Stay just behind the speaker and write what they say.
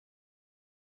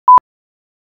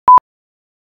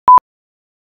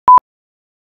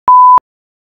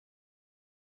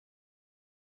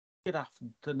Good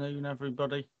afternoon,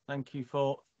 everybody. Thank you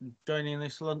for joining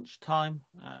this lunchtime.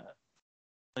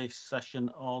 This session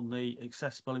on the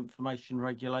accessible information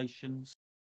regulations.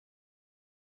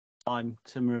 I'm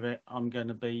Tim Rivet. I'm going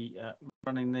to be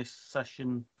running this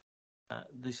session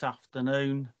this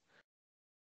afternoon.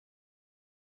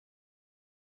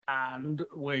 And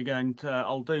we're going to,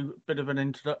 I'll do a bit of an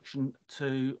introduction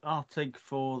to RTIG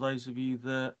for those of you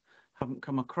that haven't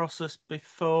come across us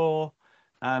before.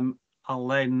 I'll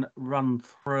then run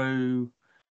through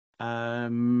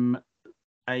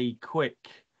a quick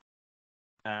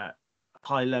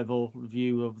high-level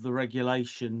view of the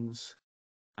regulations,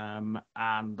 and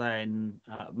then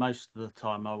most of the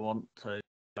time I want to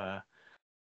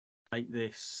make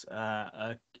this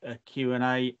a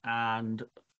Q&A and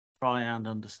try and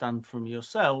understand from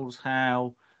yourselves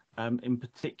how, in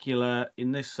particular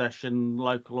in this session,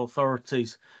 local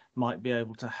authorities might be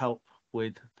able to help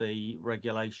with the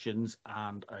regulations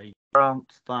and a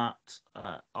grant that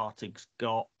RTIG's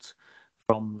got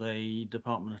from the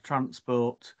Department of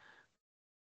Transport,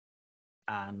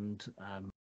 and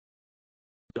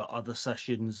got other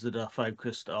sessions that are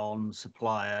focused on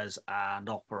suppliers and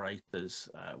operators.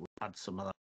 We've had some of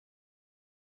that.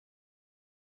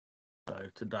 So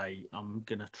today I'm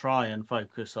going to try and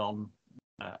focus on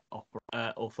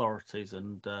authorities,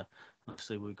 and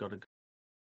obviously we've got to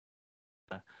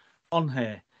go on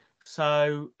here.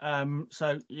 So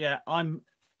yeah, I'm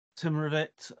Tim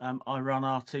Rivet. I run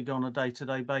RTIG on a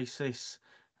day-to-day basis.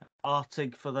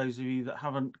 RTIG, for those of you that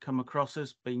haven't come across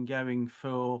us, been going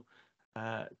for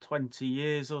 20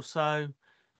 years or so,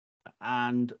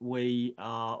 and we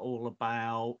are all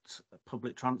about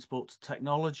public transport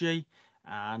technology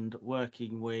and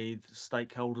working with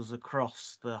stakeholders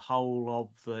across the whole of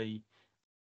the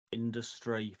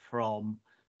industry, from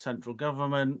central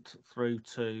government through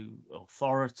to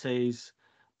authorities,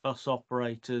 bus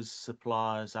operators,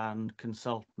 suppliers and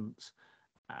consultants.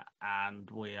 And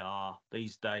we are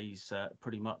these days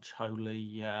pretty much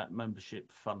wholly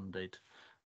membership funded.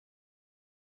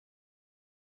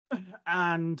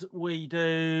 And we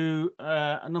do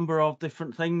a number of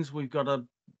different things. We've got an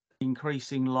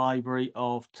increasing library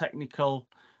of technical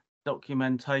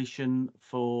documentation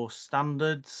for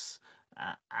standards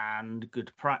and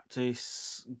good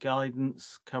practice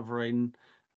guidance, covering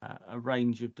a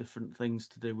range of different things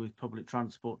to do with public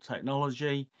transport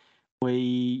technology.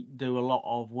 We do a lot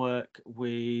of work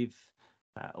with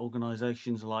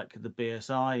organisations like the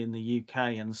BSI in the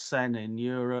UK and CEN in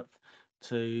Europe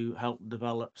to help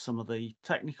develop some of the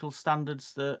technical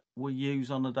standards that we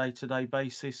use on a day-to-day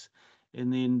basis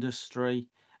in the industry.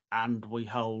 And we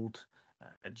hold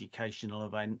educational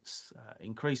events,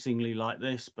 increasingly like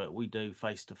this, but we do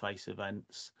face-to-face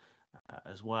events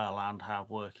as well, and have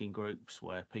working groups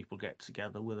where people get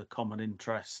together with a common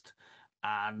interest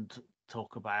and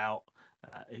talk about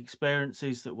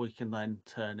experiences that we can then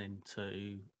turn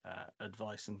into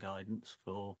advice and guidance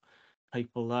for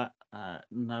people that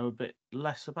know a bit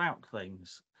less about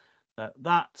things.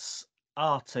 That's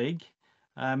RTIG.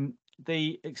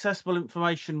 The accessible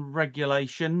information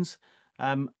regulations,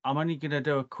 I'm only going to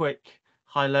do a quick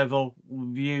high-level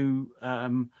view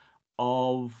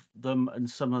of them and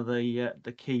some of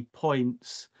the key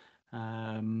points,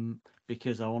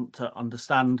 because I want to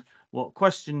understand what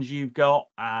questions you've got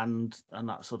and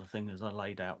that sort of thing, as I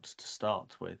laid out to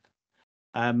start with.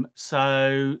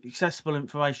 So accessible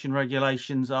information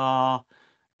regulations are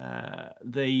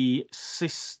the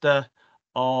sister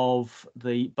of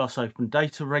the bus open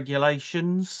data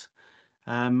regulations.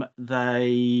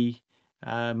 They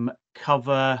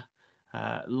cover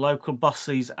local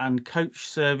buses and coach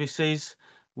services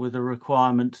with a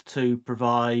requirement to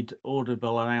provide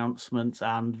audible announcements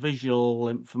and visual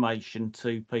information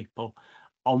to people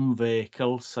on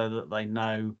vehicles so that they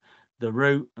know the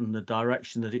route and the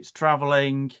direction that it's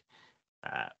travelling,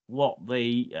 what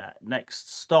the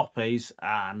next stop is,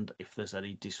 and if there's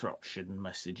any disruption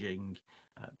messaging,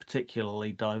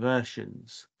 particularly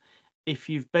diversions. If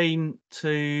you've been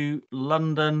to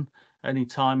London any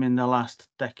time in the last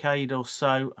decade or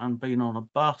so and been on a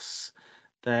bus,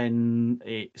 then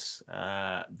it's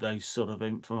those sort of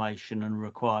information and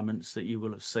requirements that you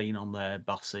will have seen on their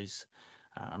buses.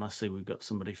 And I see we've got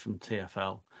somebody from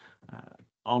TfL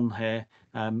on here.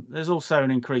 There's also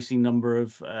an increasing number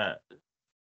of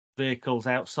vehicles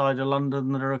outside of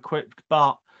London that are equipped,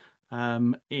 but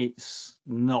it's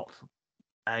not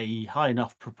a high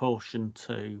enough proportion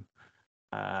to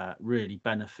really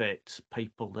benefit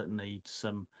people that need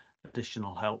some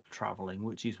additional help travelling,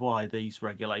 which is why these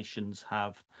regulations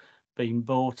have been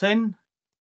brought in.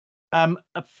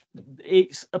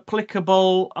 It's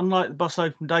applicable, unlike the bus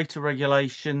open data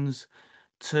regulations,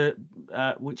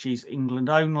 which is England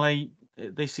only.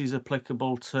 This is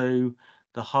applicable to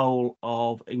the whole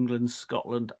of England,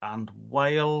 Scotland and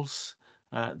Wales.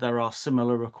 There are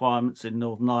similar requirements in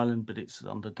Northern Ireland, but it's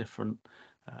under different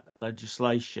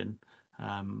legislation.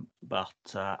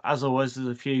 But as always, there's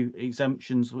a few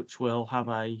exemptions which we'll have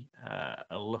a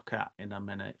look at in a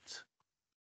minute.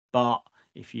 But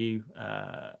if you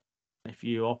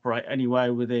operate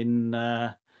anywhere within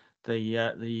the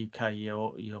UK,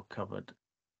 you're covered.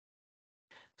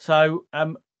 So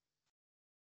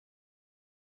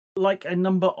like a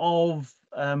number of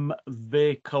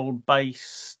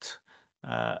vehicle-based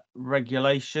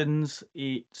regulations,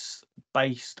 it's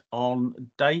based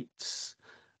on dates,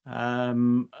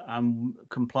 and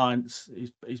compliance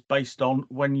is based on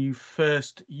when you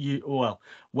first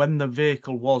when the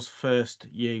vehicle was first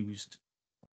used.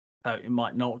 It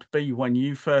might not be when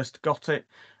you first got it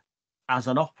as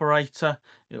an operator.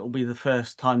 It will be the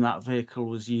first time that vehicle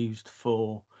was used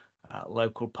for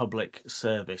local public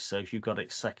service. So if you've got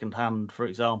it second hand, for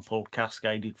example,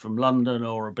 cascaded from London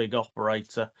or a big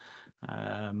operator,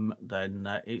 then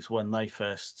it's when they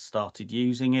first started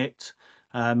using it.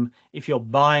 If you're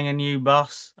buying a new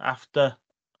bus after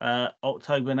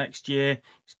October next year,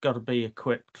 it's got to be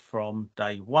equipped from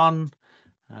day one.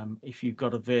 If you've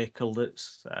got a vehicle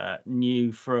that's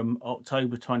new from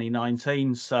October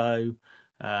 2019, so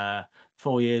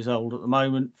 4 years old at the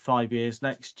moment, 5 years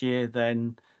next year,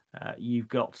 then you've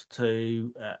got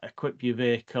to equip your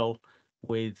vehicle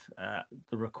with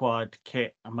the required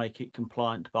kit and make it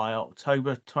compliant by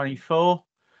October 24.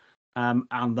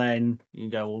 And then you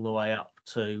go all the way up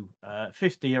to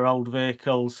 50-year-old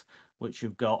vehicles, which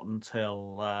you've got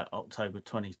until October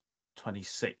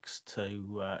 2026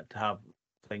 to have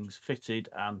things fitted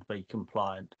and be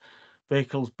compliant.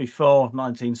 Vehicles before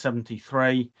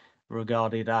 1973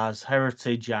 regarded as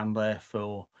heritage and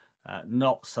therefore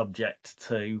not subject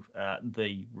to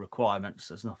the requirements.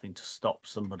 There's nothing to stop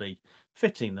somebody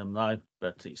fitting them though,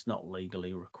 but it's not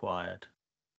legally required.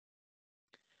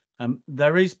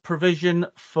 There is provision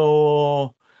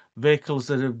for vehicles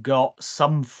that have got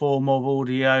some form of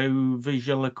audio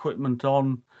visual equipment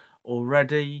on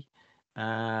already,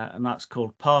 and that's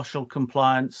called partial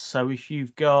compliance. So if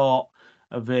you've got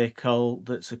a vehicle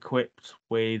that's equipped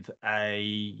with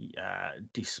a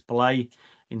display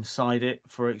inside it,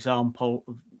 for example,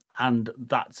 and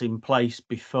that's in place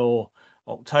before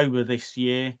October this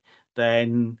year,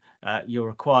 then you're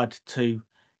required to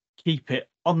keep it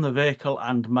on the vehicle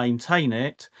and maintain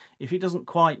it. If it doesn't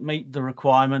quite meet the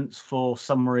requirements for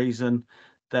some reason,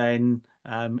 then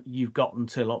you've got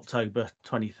until October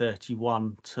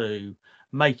 2031 to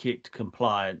make it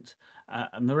compliant.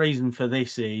 And the reason for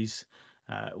this is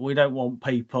we don't want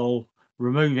people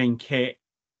removing kit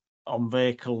on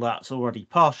vehicle that's already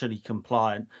partially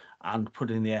compliant and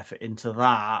putting the effort into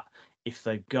that if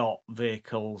they've got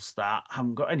vehicles that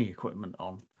haven't got any equipment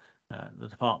on. The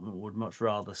department would much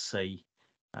rather see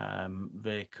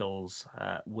vehicles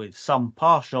with some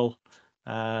partial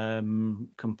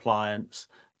compliance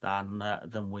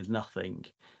than with nothing.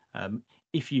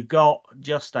 If you've got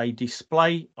just a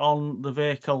display on the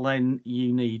vehicle, then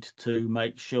you need to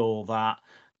make sure that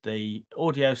the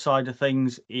audio side of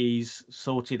things is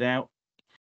sorted out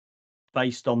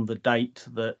based on the date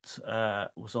that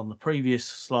was on the previous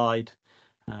slide,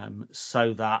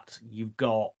 so that you've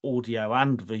got audio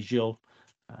and visual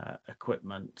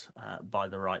equipment by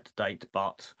the right date,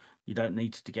 but you don't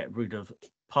need to get rid of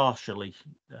partially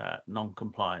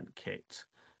non-compliant kit,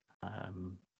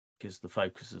 because the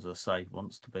focus, as I say,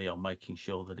 wants to be on making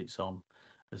sure that it's on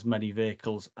as many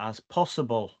vehicles as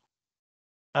possible.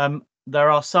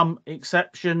 There are some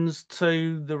exceptions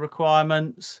to the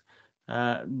requirements.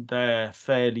 They're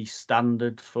fairly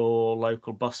standard for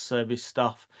local bus service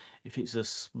stuff. If it's a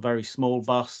very small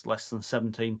bus, less than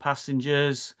 17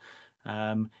 passengers,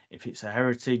 if it's a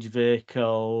heritage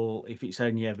vehicle, if it's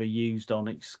only ever used on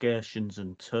excursions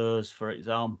and tours, for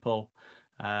example,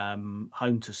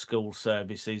 home to school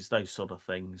services, those sort of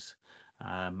things.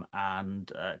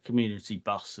 And community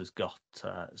bus has got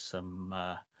some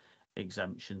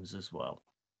exemptions as well.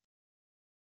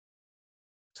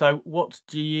 So what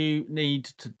do you need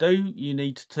to do? You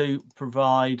need to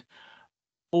provide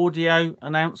audio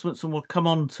announcements, and we'll come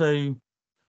on to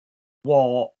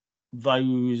what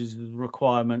those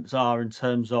requirements are in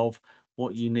terms of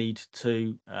what you need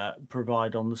to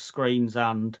provide on the screens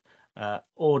and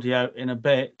audio in a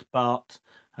bit, but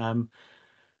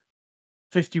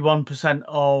 51%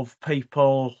 of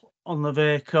people on the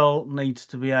vehicle needs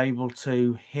to be able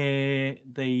to hear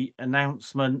the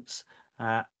announcements.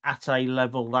 at a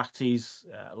level that is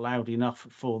loud enough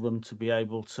for them to be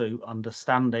able to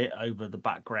understand it over the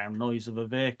background noise of a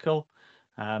vehicle.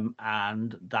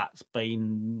 And that's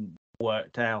been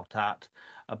worked out at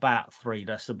about 3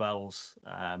 decibels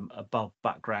above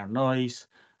background noise.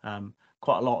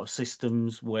 Quite a lot of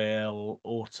systems will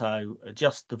auto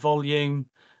adjust the volume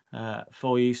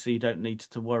for you, so you don't need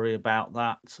to worry about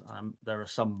that. There are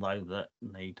some though that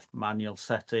need manual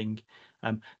setting.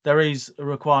 There is a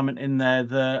requirement in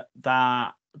there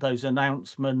that those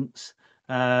announcements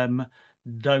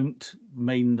don't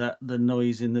mean that the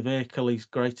noise in the vehicle is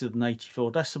greater than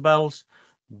 84 decibels.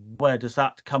 Where does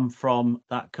that come from?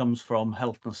 That comes from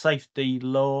health and safety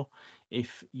law.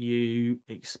 If you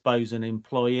expose an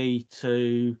employee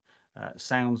to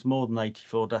sounds more than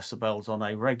 84 decibels on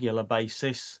a regular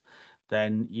basis,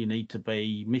 then you need to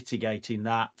be mitigating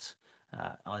that,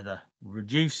 either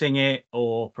reducing it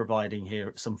or providing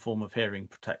here some form of hearing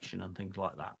protection and things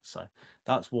like that. So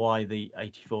that's why the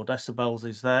 84 decibels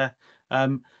is there.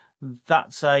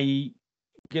 That's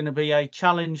going to be a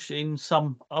challenge in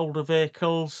some older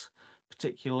vehicles,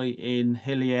 particularly in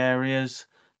hilly areas.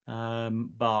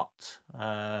 But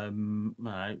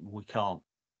we can't,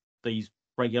 these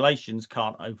regulations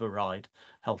can't override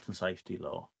health and safety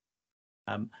law.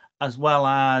 As well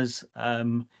as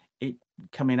it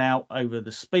coming out over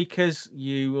the speakers,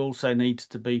 you also need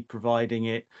to be providing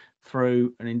it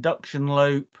through an induction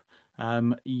loop.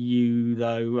 You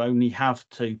though only have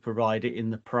to provide it in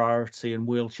the priority and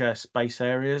wheelchair space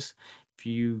areas. If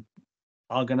you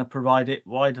are going to provide it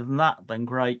wider than that, then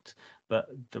great, but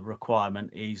the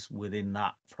requirement is within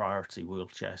that priority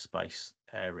wheelchair space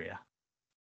area.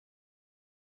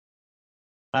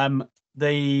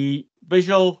 The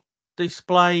visual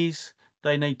displays,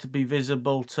 they need to be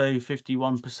visible to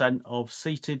 51% of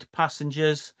seated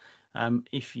passengers.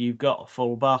 If you've got a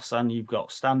full bus and you've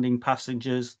got standing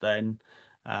passengers, then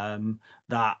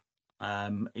that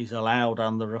is allowed,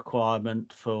 and the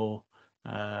requirement for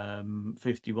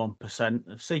 51%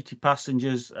 of seated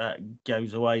passengers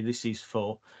goes away. This is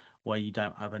for where you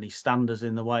don't have any standers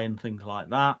in the way and things like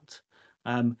that.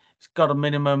 It's got a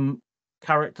minimum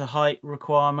character height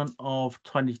requirement of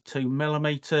 22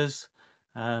 millimeters.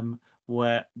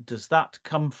 Where does that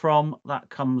come from? That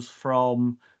comes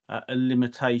from a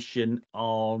limitation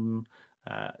on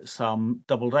some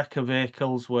double-decker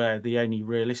vehicles where the only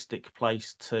realistic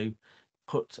place to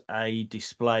put a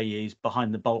display is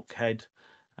behind the bulkhead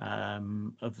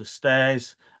of the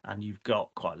stairs, and you've got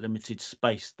quite limited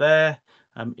space there.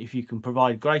 If you can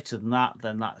provide greater than that,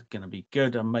 then that's going to be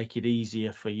good and make it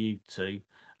easier for you to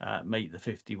meet the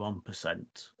 51%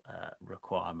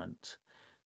 requirement.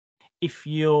 If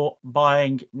you're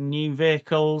buying new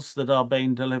vehicles that are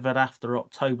being delivered after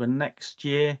October next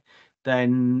year,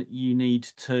 then you need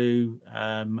to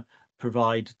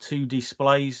provide 2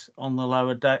 displays on the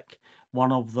lower deck.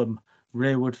 One of them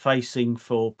rearward facing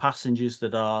for passengers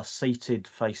that are seated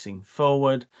facing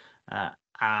forward,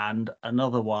 and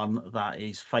another one that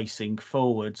is facing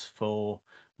forwards for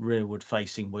rearward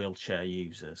facing wheelchair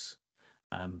users.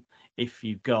 If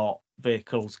you've got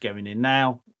vehicles going in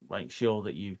now, make sure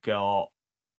that you've got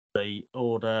the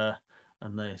order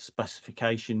and the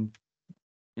specification,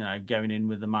 going in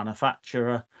with the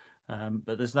manufacturer.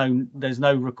 But there's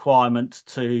no requirement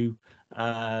to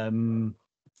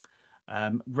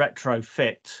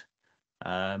retrofit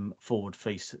forward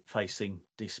facing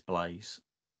displays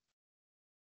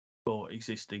for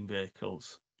existing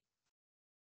vehicles.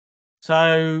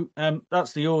 So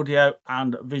that's the audio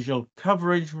and visual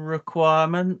coverage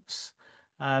requirements.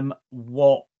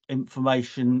 What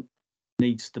information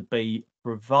needs to be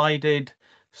provided?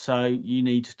 So you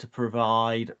need to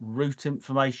provide route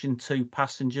information to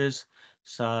passengers.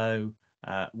 So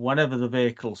whenever the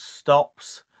vehicle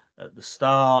stops at the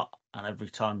start and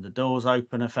every time the doors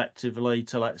open effectively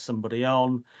to let somebody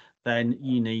on, then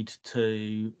you need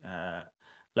to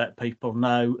let people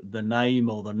know the name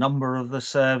or the number of the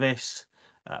service,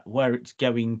 where it's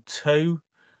going to,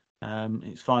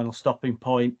 its final stopping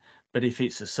point. But if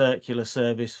it's a circular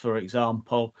service, for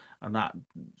example, and that's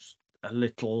a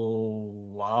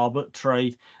little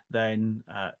arbitrary, then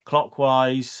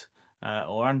clockwise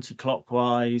or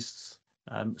anti-clockwise,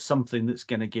 something that's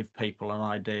going to give people an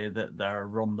idea that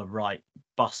they're on the right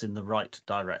bus in the right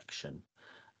direction.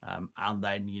 And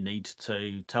then you need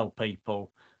to tell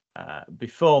people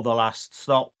before the last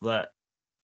stop that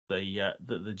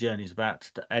the journey is about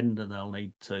to end and they'll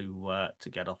need to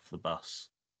get off the bus.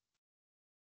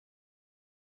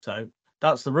 So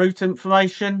that's the route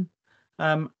information.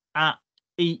 At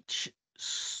each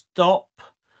stop,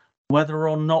 Whether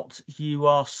or not you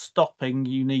are stopping,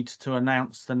 you need to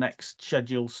announce the next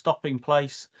scheduled stopping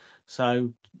place.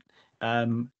 So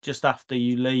just after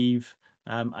you leave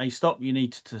a stop, you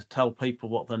need to tell people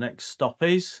what the next stop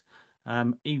is.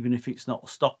 Even if it's not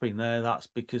stopping there, that's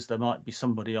because there might be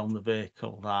somebody on the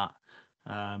vehicle that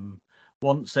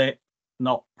wants it,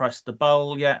 not pressed the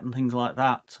bell yet, and things like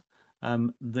that.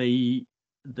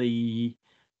 The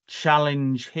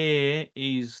challenge here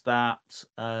is that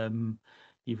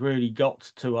you've really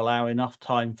got to allow enough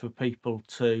time for people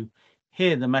to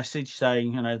hear the message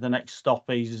saying, you know, the next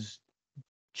stop is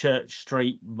Church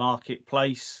Street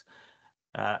Marketplace.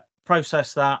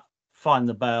 Process that, find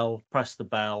the bell, press the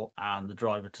bell, and the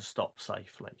driver to stop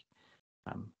safely.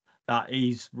 That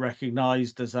is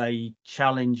recognised as a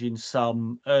challenge in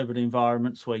some urban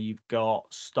environments where you've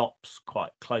got stops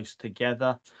quite close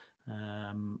together,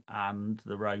 and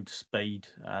the road speed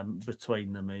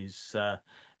between them is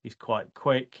quite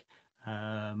quick.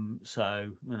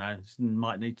 So you know,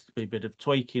 might need to be a bit of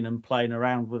tweaking and playing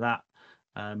around with that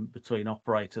between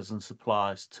operators and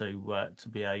suppliers to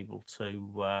be able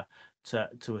to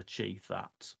achieve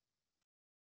that.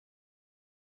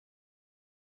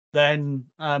 Then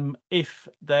if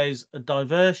there's a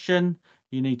diversion,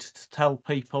 you need to tell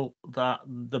people that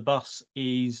the bus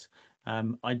is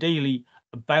ideally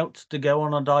about to go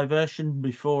on a diversion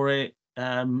before it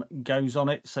goes on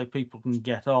it, so people can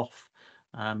get off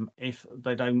if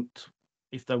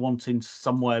they're wanting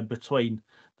somewhere between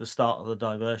the start of the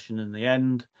diversion and the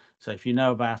end. So if you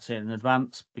know about it in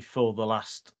advance before the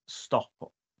last stop,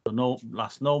 the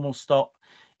last normal stop.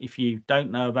 If you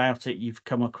don't know about it, you've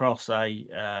come across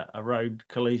a road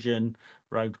collision,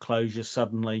 road closure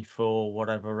suddenly for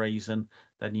whatever reason,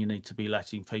 then you need to be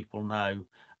letting people know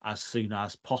as soon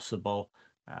as possible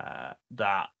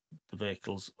that the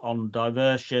vehicle's on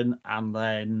diversion, and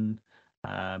then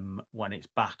when it's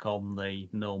back on the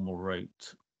normal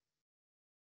route.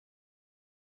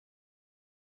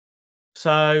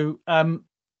 So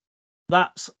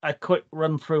that's a quick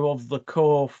run through of the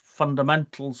core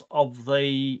fundamentals of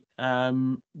the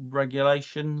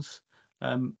regulations.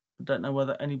 I don't know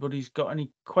whether anybody's got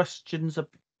any questions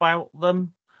about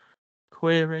them,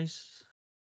 queries.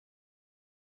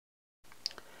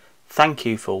 Thank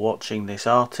you for watching this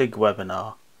RTIG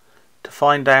webinar. To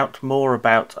find out more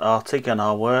about RTIG and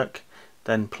our work,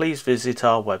 then please visit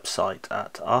our website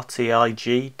at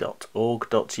rtig.org.uk.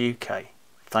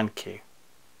 Thank you.